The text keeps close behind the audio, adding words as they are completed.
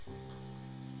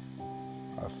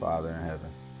Father in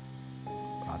heaven,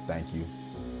 I thank you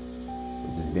for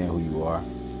just being who you are,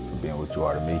 for being what you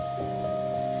are to me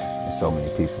and so many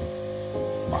people.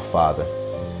 My Father,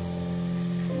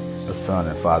 the Son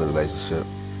and Father relationship,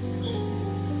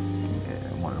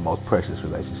 and one of the most precious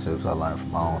relationships I learned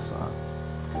from my own son.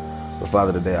 But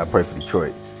Father, today I pray for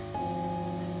Detroit.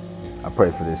 I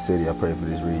pray for this city. I pray for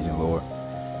this region, Lord.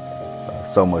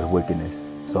 So much wickedness,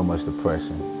 so much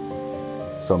depression,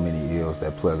 so many ills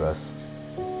that plague us,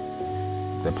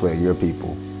 that plague your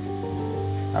people.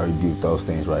 I rebuke those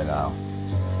things right now.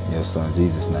 In your Son,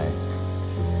 Jesus' name.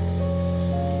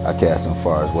 I cast them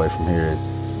far as away from here as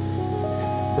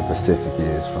the Pacific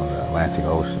is from the Atlantic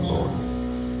Ocean, Lord.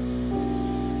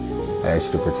 I ask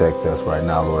you to protect us right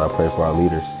now, Lord. I pray for our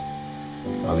leaders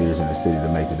in the city to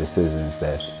make the decisions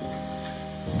that's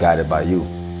guided by you.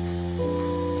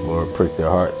 Lord, prick their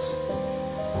hearts.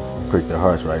 Prick their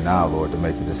hearts right now, Lord, to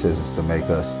make the decisions to make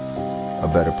us a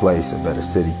better place, a better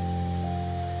city,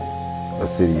 a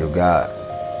city of God.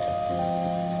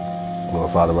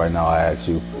 Lord, Father, right now I ask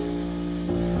you,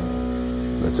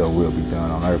 let your will be done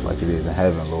on earth like it is in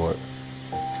heaven, Lord,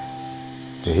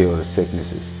 to heal the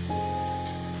sicknesses,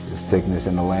 the sickness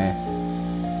in the land,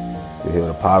 to heal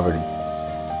the poverty.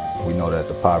 We know that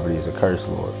the poverty is a curse,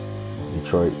 Lord.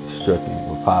 Detroit is stricken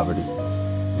with poverty.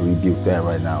 We rebuke that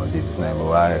right now in Jesus' name,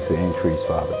 Lord. I ask an increase,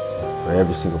 Father, for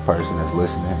every single person that's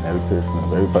listening, every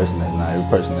person that's not, every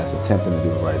person that's attempting to do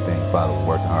the right thing, Father,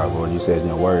 working hard, Lord. You said in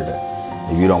your word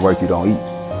that if you don't work, you don't eat.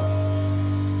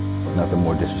 Nothing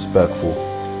more disrespectful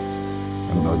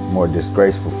and more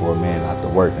disgraceful for a man not to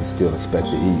work and still expect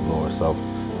to eat, Lord. So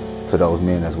to those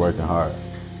men that's working hard,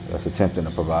 that's attempting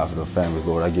to provide for their families,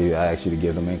 Lord, I ask you to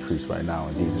give them increase right now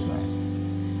in Jesus'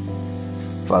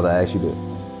 name. Father, I ask you to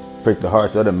prick the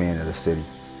hearts of the men of the city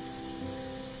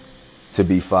to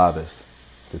be fathers,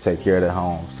 to take care of their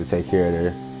homes, to take care of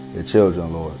their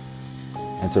children, Lord,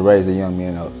 and to raise the young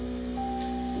men up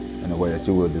in the way that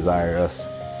you would desire us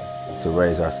to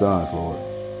raise our sons, Lord.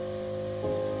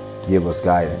 Give us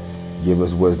guidance, give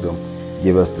us wisdom,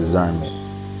 give us discernment,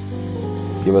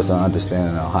 give us an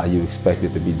understanding of how you expect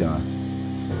it to be done.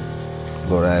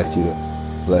 Lord, I ask you to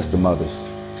bless the mothers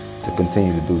to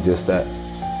continue to do just that.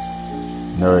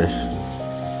 Nourish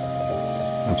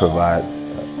and provide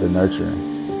the nurturing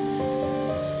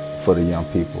for the young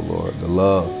people, Lord. The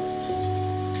love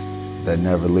that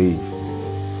never leaves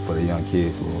for the young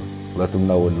kids, Lord. Let them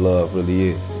know what love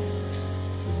really is.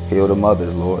 Heal the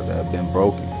mothers, Lord, that have been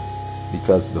broken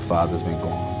because the father's been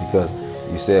gone. Because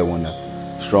you said when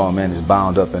the strong man is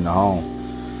bound up in the home,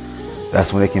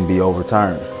 that's when it can be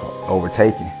overtaken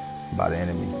by the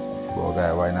enemy. Lord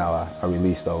God, right now I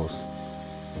release those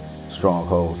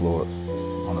strongholds, Lord,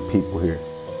 on the people here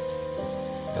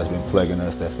that's been plaguing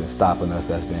us, that's been stopping us,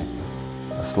 that's been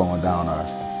slowing down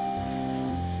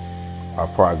our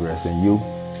progress in you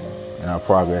and our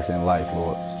progress in life,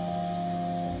 Lord.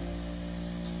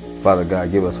 Father God,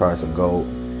 give us hearts of gold.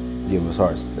 Give us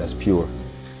hearts that's pure.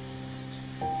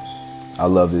 I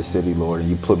love this city, Lord, and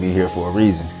you put me here for a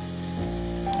reason.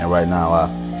 And right now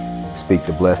I speak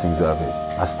the blessings of it.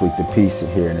 I speak the peace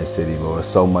here in this city, Lord.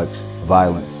 So much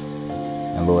violence.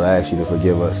 And Lord, I ask you to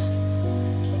forgive us.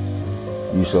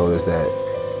 You showed us that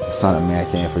the Son of Man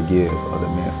can't forgive other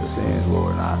men for sins,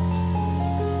 Lord. And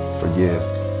I forgive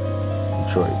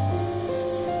Detroit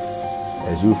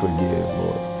as you forgive,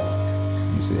 Lord.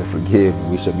 You said forgive and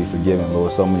we should be forgiven,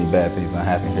 Lord. So many bad things gonna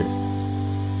happen here.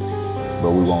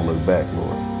 But we won't look back,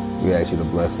 Lord. We ask you to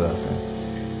bless us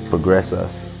and progress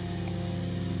us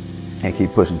and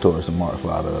keep pushing towards the mark,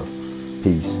 Father, of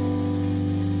peace,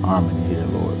 harmony here,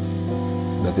 Lord.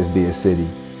 Let this be a city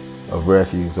of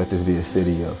refuge. Let this be a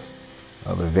city of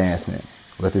advancement.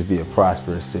 Let this be a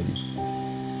prosperous city.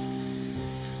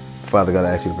 Father God,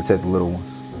 I ask you to protect the little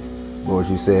ones. Lord,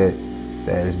 you said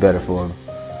that it's better for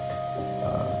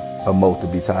a mote to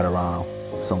be tied around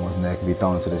someone's neck and be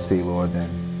thrown into the sea, Lord, than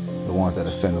the ones that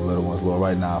offend the little ones. Lord,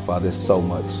 right now, Father, there's so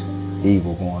much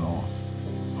evil going on,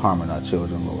 harming our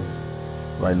children, Lord.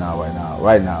 Right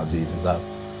now, Jesus,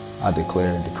 I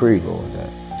declare and decree, Lord, that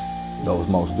those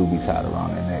motes do be tied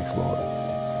around their necks, Lord.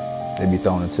 They be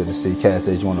thrown into the sea. Cast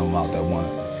each one of them out that want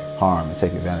to harm and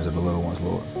take advantage of the little ones,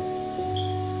 Lord.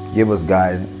 Give us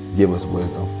guidance. Give us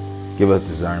wisdom. Give us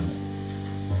discernment.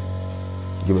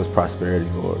 Give us prosperity,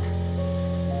 Lord.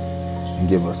 And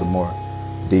give us a more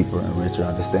deeper and richer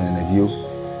understanding of you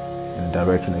and the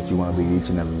direction that you want to lead each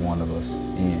and every one of us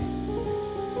in.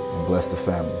 And bless the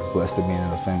family. Bless the men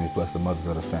of the family. Bless the mothers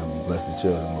of the family. Bless the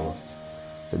children, Lord,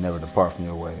 to never depart from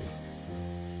your ways.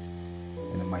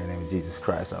 In the mighty name of Jesus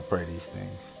Christ, I pray these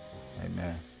things.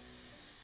 Amen.